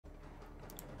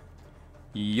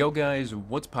Yo guys,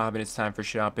 what's poppin'? It's time for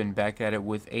shopping. Back at it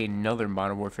with another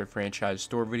Modern Warfare franchise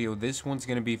store video. This one's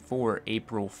going to be for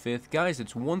April 5th. Guys,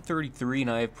 it's 1:33 and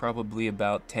I have probably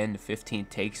about 10 to 15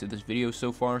 takes of this video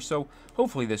so far. So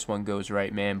hopefully this one goes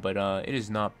right, man. But it has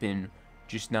not been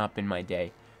my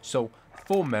day. So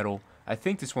Full Metal, I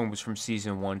think this one was from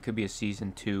Season 1. Could be a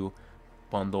Season 2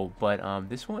 bundle, but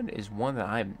this one is one that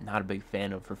I'm not a big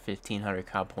fan of for 1500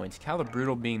 COD points.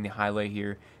 Brutal being the highlight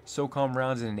here. SOCOM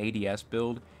rounds in an ADS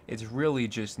build, it's really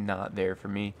just not there for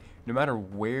me. No matter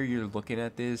where you're looking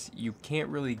at this, you can't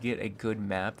really get a good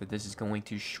map that this is going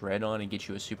to shred on and get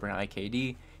you a super high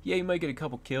KD. Yeah, you might get a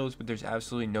couple kills, but there's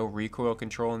absolutely no recoil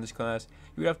control in this class.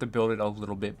 You would have to build it a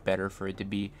little bit better for it to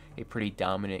be a pretty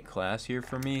dominant class here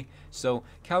for me. So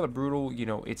Brutal, you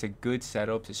know, it's a good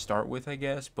setup to start with, I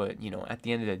guess, but you know, at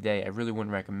the end of the day, I really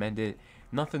wouldn't recommend it.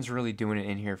 Nothing's really doing it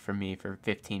in here for me for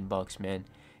 15 bucks, man.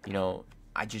 You know,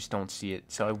 I just don't see it,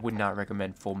 so I would not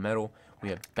recommend Full Metal. We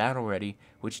have Battle Ready,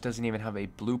 which doesn't even have a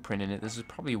blueprint in it. This is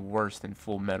probably worse than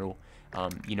Full Metal.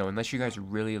 You know, unless you guys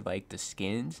really like the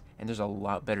skins, and there's a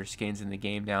lot better skins in the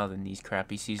game now than these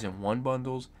crappy Season 1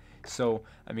 bundles. So,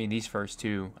 I mean, these first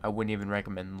two, I wouldn't even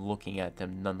recommend looking at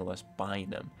them, nonetheless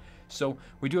buying them. So,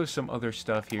 we do have some other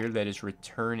stuff here that is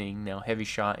returning now. Heavy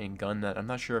Shot and Gun Nut. I'm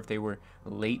not sure if they were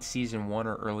late Season 1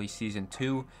 or early Season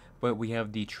 2, but we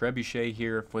have the Trebuchet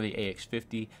here for the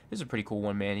AX50. This is a pretty cool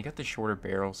one, man. You got the shorter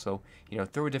barrel, so, you know,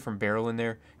 throw a different barrel in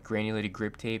there. Granulated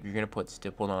grip tape, you're going to put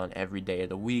stippled on every day of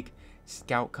the week.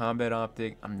 Scout Combat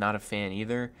Optic, I'm not a fan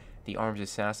either. The Arms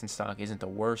Assassin stock isn't the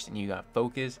worst, and you got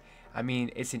Focus. I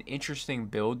mean, it's an interesting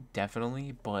build,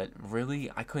 definitely, but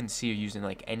really, I couldn't see you using,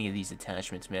 like, any of these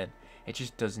attachments, man. It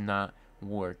just does not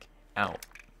work out.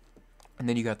 And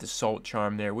then you got the Salt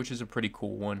Charm there, which is a pretty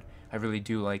cool one. I really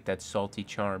do like that salty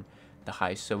charm, the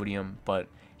high sodium, but,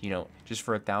 you know, just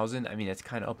for 1,000, I mean, that's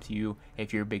kind of up to you.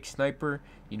 If you're a big sniper,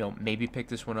 you know, maybe pick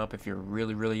this one up if you're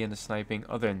really into sniping.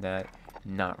 Other than that,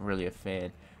 not really a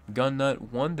fan. Gun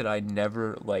Nut, one that I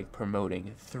never like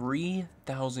promoting.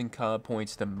 3,000 COD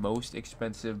points, the most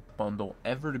expensive bundle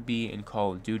ever to be in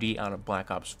Call of Duty out of Black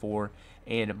Ops 4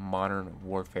 and Modern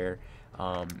Warfare.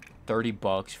 30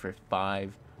 bucks for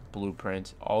 5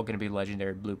 blueprints, all going to be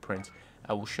legendary blueprints.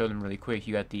 I will show them really quick.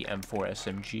 You got the M4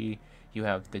 SMG, you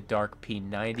have the Dark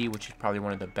P90, which is probably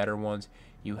one of the better ones.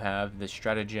 You have the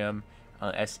Stratagem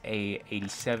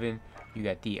SA87. You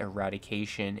got the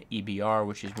Eradication EBR,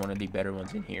 which is one of the better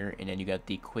ones in here. And then you got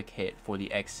the Quick Hit for the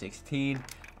X16.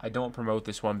 I don't promote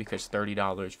this one because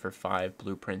 $30 for 5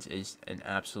 blueprints is an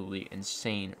absolutely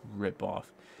insane ripoff.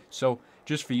 So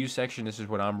just for you section, this is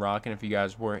what I'm rocking if you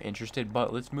guys were interested.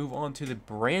 But let's move on to the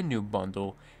brand new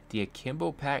bundle, the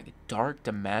Akimbo Pack Dark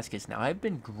Damascus. Now, I've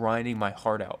been grinding my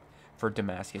heart out for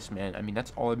Damascus, man. I mean,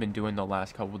 that's all I've been doing the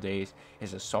last couple days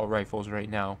is assault rifles right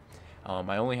now.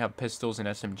 I only have pistols and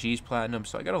SMGs platinum,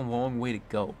 so I got a long way to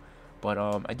go. But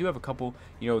I do have a couple,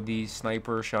 you know, the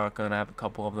sniper shotgun. I have a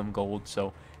couple of them gold,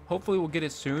 so hopefully we'll get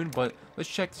it soon. But let's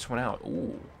check this one out.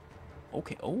 Ooh,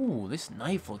 okay. Oh, this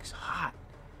knife looks hot.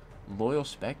 Loyal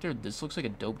Spectre. This looks like a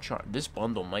dope chart. This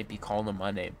bundle might be calling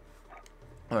my name.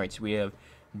 All right, so we have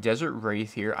Desert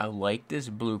Wraith here. I like this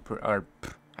blueprint. Or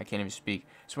I can't even speak.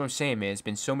 That's what I'm saying, man. It's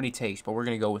been so many takes, but we're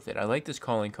gonna go with it. I like this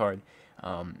calling card.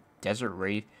 Desert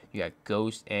Wraith. You got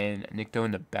Ghost and Nicto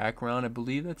in the background. I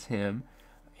believe that's him.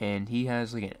 And he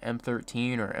has like an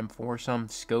M13 or M4 or something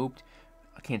scoped.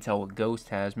 I can't tell what Ghost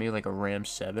has. Maybe like a Ram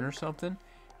 7 or something.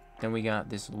 Then we got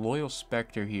this Loyal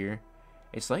Spectre here.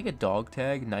 It's like a dog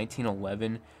tag,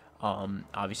 1911.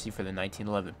 Obviously for the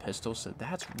 1911 pistol. So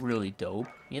that's really dope.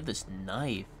 You have this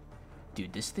knife.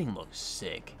 Dude, this thing looks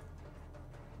sick.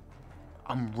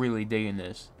 I'm really digging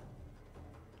this.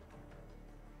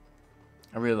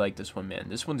 I really like this one, man.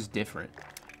 This one's different.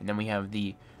 And then we have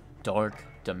the Dark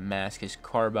Damascus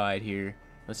Carbide here.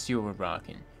 Let's see what we're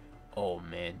rocking. Oh,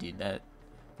 man, dude. That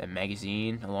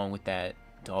magazine, along with that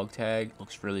dog tag,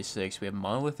 looks really sick. So we have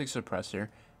Monolithic Suppressor.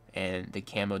 And the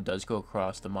camo does go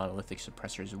across the Monolithic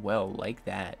Suppressor as well. Like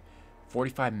that.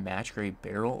 45 match grade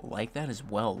barrel. Like that as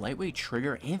well. Lightweight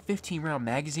trigger and 15-round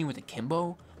magazine with a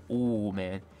Kimbo. Oh,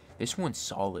 man. This one's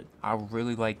solid. I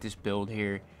really like this build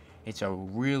here. It's a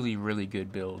really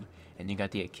good build. And you got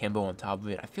the Akimbo on top of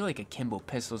it. I feel like Akimbo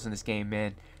pistols in this game,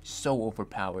 man, so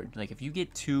overpowered. Like, if you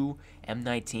get 2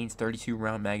 M19s,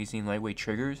 32-round magazine lightweight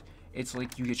triggers, it's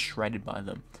like you get shredded by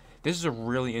them. This is a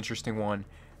really interesting one.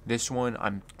 This one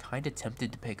I'm kind of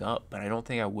tempted to pick up, but I don't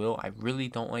think I will. I really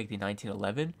don't like the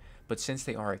 1911, but since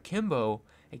they are Akimbo,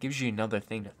 it gives you another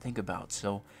thing to think about.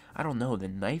 So, I don't know. The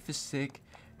knife is sick.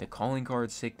 The calling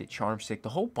card's sick. The charm's sick. The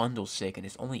whole bundle's sick, and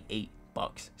it's only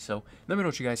bucks. So let me know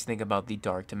what you guys think about the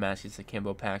Dark Damascus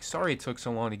Akimbo pack. Sorry it took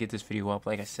so long to get this video up.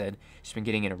 Like I said, just been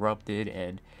getting interrupted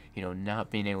and, you know, not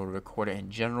being able to record it in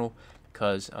general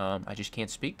because I just can't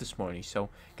speak this morning. So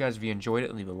guys, if you enjoyed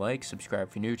it, leave a like, subscribe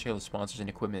if you're new. Check out the sponsors and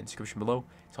equipment in the description below.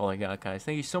 That's all I got, guys.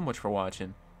 Thank you so much for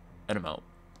watching, and I'm out.